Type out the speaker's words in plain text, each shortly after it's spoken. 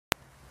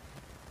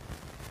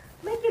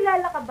May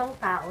kilala ka bang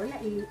tao na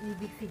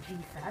iniibig si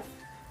Jesus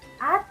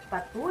at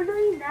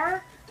patuloy na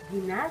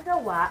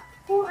ginagawa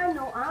kung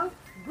ano ang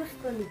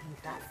gusto ni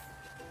Jesus?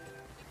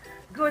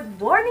 Good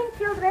morning,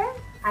 children!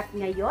 At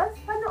ngayon,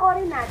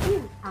 panoorin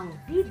natin ang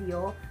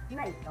video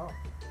na ito.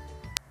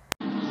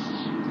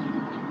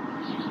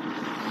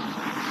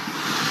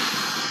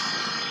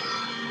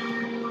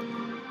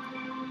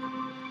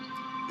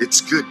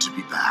 It's good to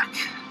be back.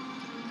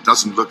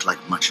 Doesn't look like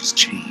much has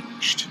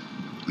changed.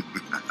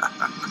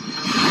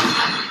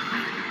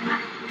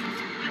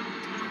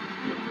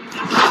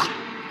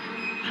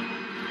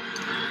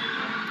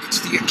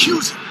 It's the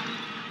accuser.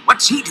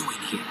 What's he doing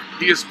here?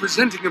 He is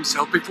presenting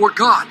himself before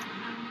God.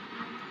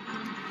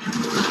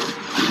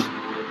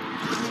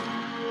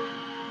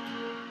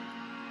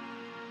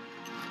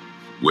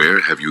 Where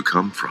have you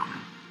come from?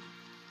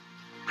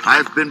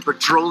 I've been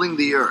patrolling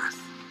the earth,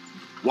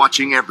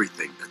 watching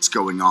everything that's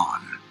going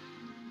on.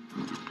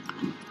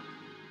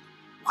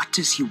 What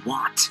does he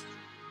want?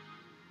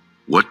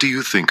 What do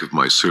you think of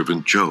my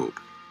servant Job?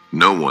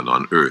 No one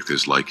on earth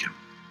is like him.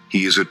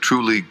 He is a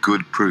truly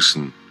good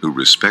person who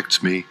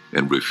respects me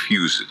and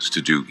refuses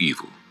to do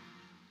evil.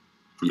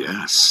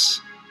 Yes,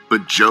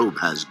 but Job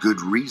has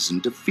good reason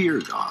to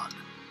fear God.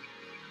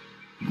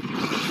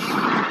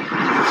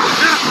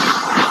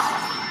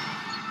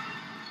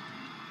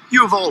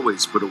 You have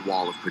always put a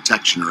wall of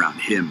protection around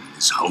him and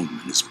his home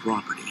and his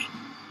property.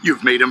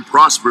 You've made him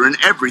prosper in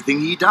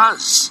everything he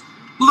does.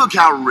 Look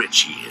how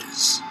rich he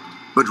is.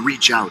 But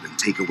reach out and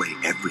take away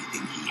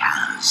everything he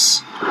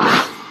has,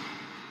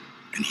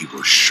 and he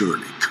will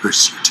surely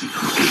curse you to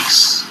your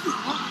face.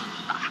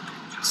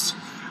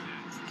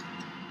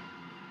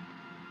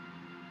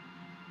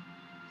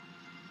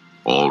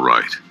 All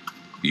right,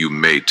 you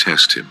may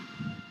test him.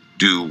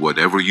 Do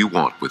whatever you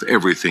want with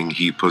everything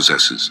he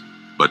possesses,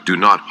 but do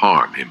not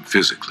harm him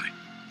physically.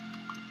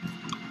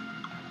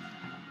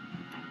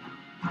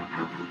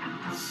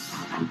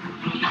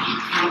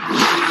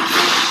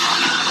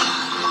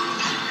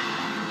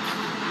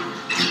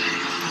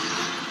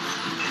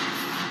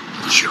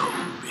 Job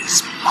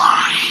is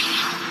mine.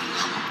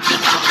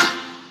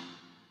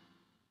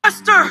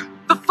 Master!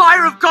 The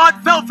fire of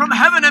God fell from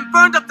heaven and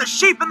burned up the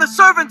sheep and the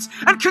servants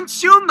and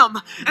consumed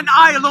them, and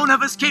I alone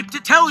have escaped to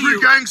tell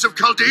you. 3 gangs of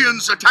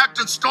Chaldeans attacked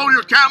and stole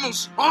your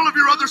camels. All of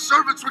your other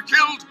servants were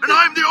killed, and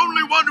I'm the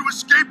only one who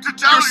escaped to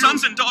tell you. Your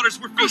sons and daughters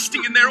were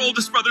feasting in their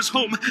oldest brother's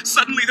home.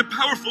 Suddenly the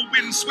powerful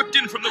wind swept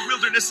in from the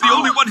wilderness, the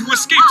only one who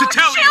escaped to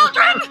tell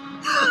children!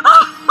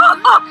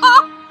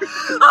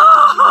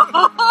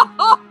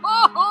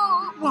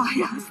 Why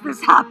has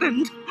this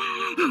happened?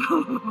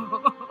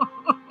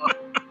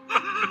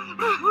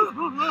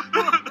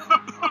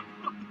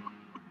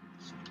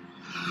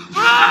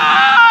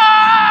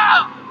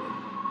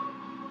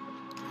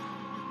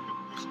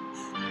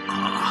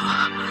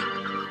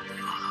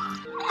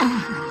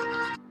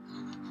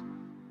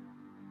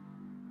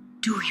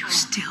 Do you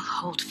still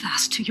hold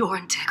fast to your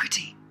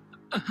integrity?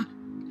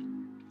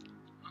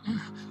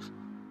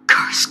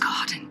 Curse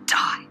God and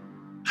die.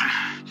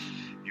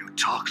 You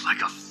talk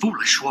like a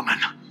foolish woman.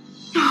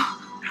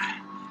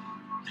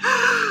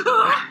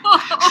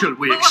 Should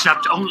we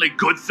accept only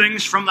good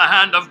things from the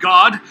hand of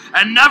God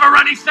and never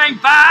anything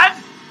bad?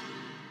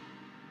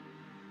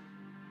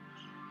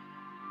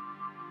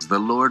 The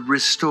Lord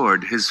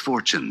restored his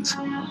fortunes.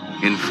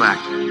 In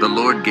fact, the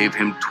Lord gave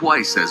him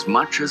twice as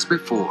much as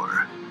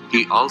before.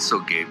 He also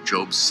gave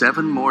Job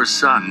 7 more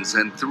sons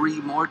and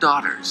 3 more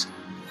daughters.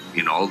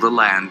 In all the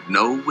land,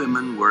 no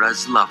women were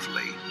as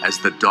lovely as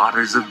the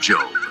daughters of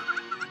Job.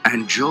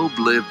 And Job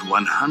lived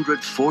 140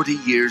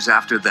 years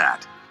after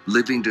that,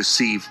 living to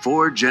see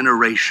 4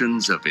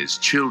 generations of his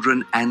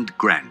children and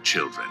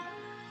grandchildren.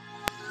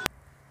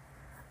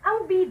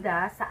 Ang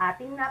bida sa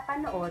ating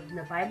napanood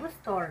na Bible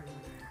story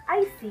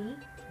ay si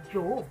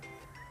Job.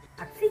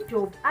 At si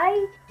Job ay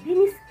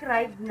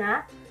dinescribe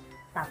na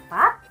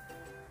tapat,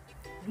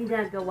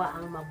 ginagawa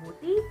ang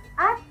mabuti,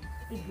 at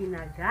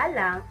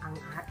iginagalang ang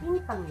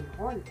ating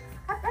Panginoon.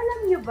 At alam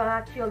niyo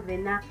ba,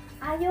 children, na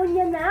ayaw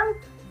niya ng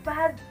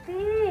bad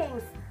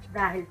things.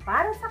 Dahil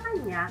para sa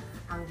kanya,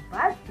 ang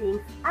bad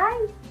things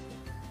ay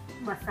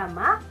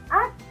masama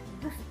at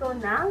gusto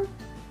ng,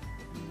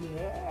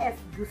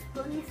 gusto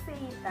ni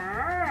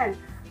Satan.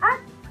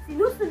 At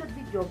sinusunod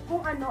ni Job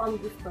kung ano ang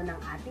gusto ng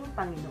ating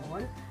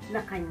Panginoon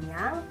na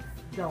kanyang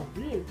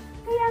gawin.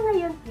 Kaya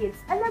ngayon,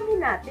 kids, alamin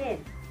natin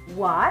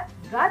what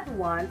God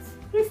wants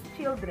His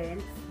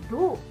children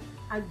do.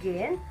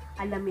 Again,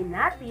 alamin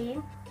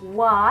natin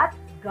what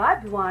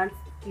God wants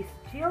His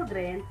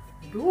children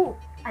do.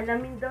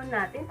 Alamin daw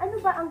natin ano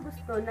ba ang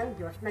gusto ng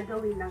Diyos na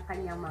gawin ng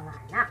kanyang mga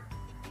anak.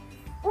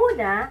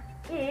 Una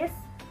is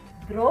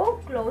draw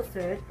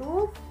closer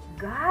to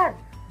God.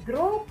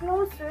 Draw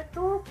closer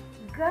to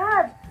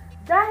God.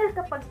 Dahil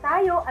kapag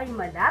tayo ay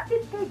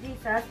malapit kay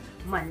Jesus,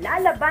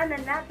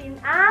 malalabanan natin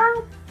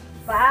ang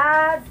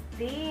bad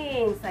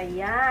things.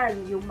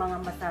 Ayan, yung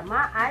mga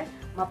masama ay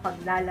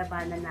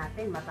mapaglalabanan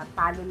natin,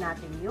 matatalo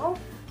natin yung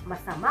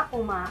masama.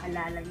 Kung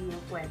maaalala niyo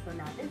yung kwento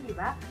natin, di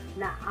ba?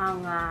 Na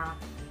ang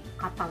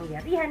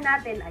kapangyarihan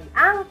natin ay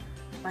ang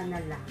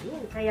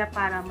panalangin. Kaya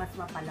para mas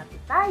mapalapit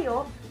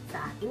tayo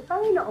sa ating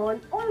Panginoon,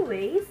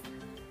 always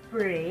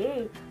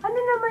pray. Ano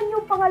naman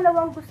yung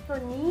pangalawang gusto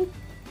ni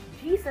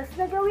Jesus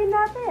na gawin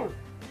natin?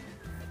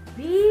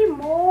 Be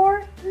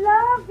more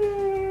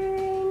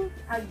loving.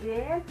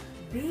 Again,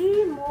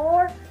 be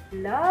more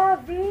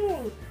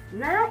loving.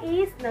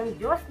 Nais ng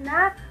Diyos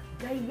na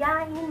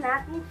gayahin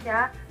natin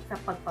siya sa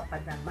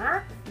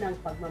pagpapadama ng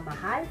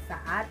pagmamahal sa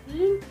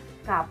ating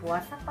kapwa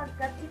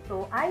sapagkat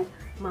ito ay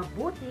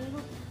mabuting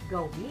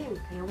gawin.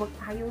 Kaya huwag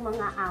tayong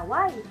mga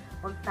away,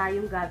 huwag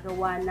tayong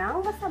gagawa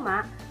ng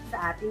masama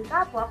sa ating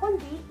kapwa,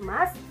 kundi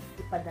mas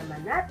ipadama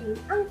natin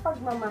ang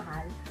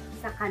pagmamahal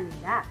sa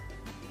kanila.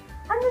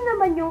 Ano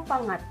naman yung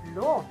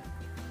pangatlo?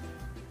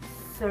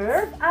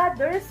 Serve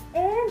others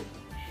and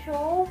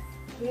show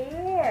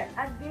care.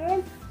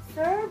 Again,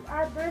 serve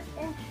others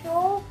and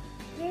show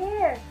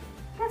care.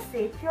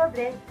 Kasi,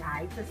 children,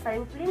 kahit sa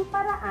simpleng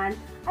paraan,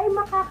 ay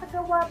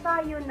makakagawa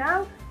tayo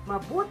ng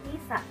mabuti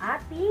sa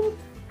ating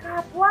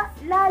kapwa,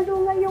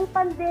 lalo ngayong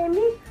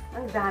pandemic.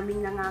 Ang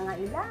daming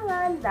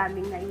nangangailangan,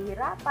 daming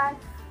nahihirapan.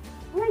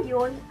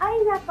 Ngayon ay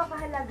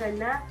napakahalaga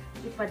na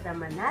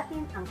ipadama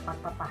natin ang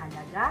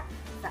pagpapahalaga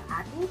sa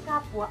ating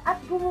kapwa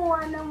at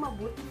gumawa ng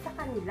mabuti sa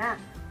kanila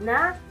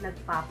na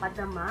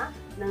nagpapadama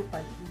ng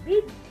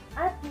pag-ibig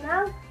at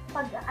ng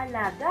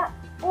pag-aalaga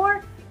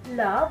or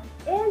love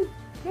and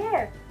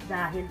care.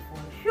 Dahil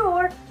for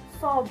sure,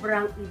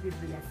 sobrang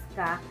ibibless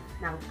ka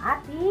ng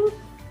ating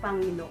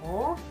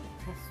Panginoong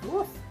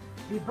Jesus.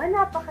 Diba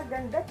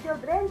napakaganda,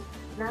 children?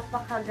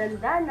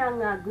 Napakaganda ng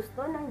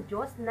gusto ng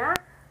Diyos na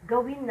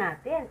gawin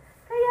natin.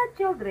 Kaya,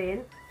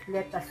 children,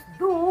 let us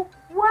do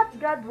what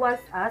God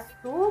wants us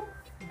to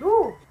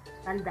do.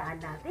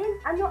 Tandaan natin,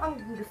 ano ang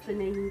gusto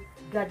ni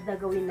God na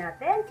gawin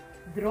natin?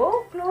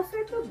 Draw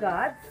closer to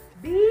God,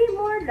 be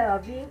more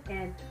loving,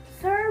 and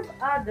serve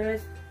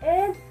others,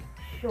 and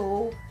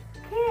show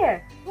care.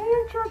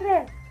 Ngayon,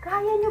 children,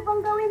 kaya nyo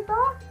bang gawin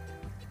to?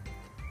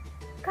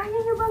 Kaya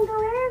nyo bang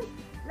gawin?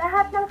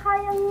 Lahat ng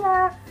kayang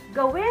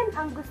gawin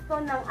ang gusto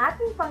ng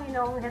ating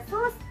Panginoong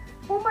Jesus,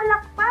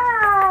 pumalakpak!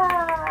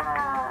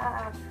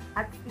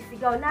 At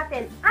isigaw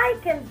natin, I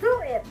can do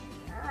it!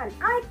 Yan,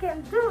 I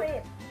can do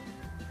it!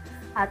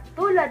 At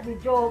tulad ni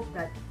Job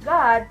that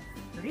God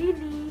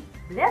really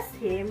bless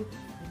him,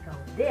 ikaw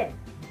din.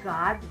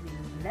 God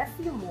will bless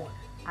you more.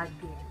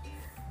 Again,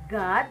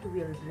 God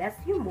will bless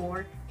you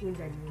more in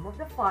the name of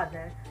the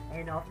Father,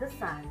 and of the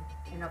Son,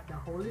 and of the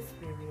Holy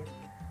Spirit.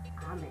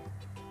 Amen.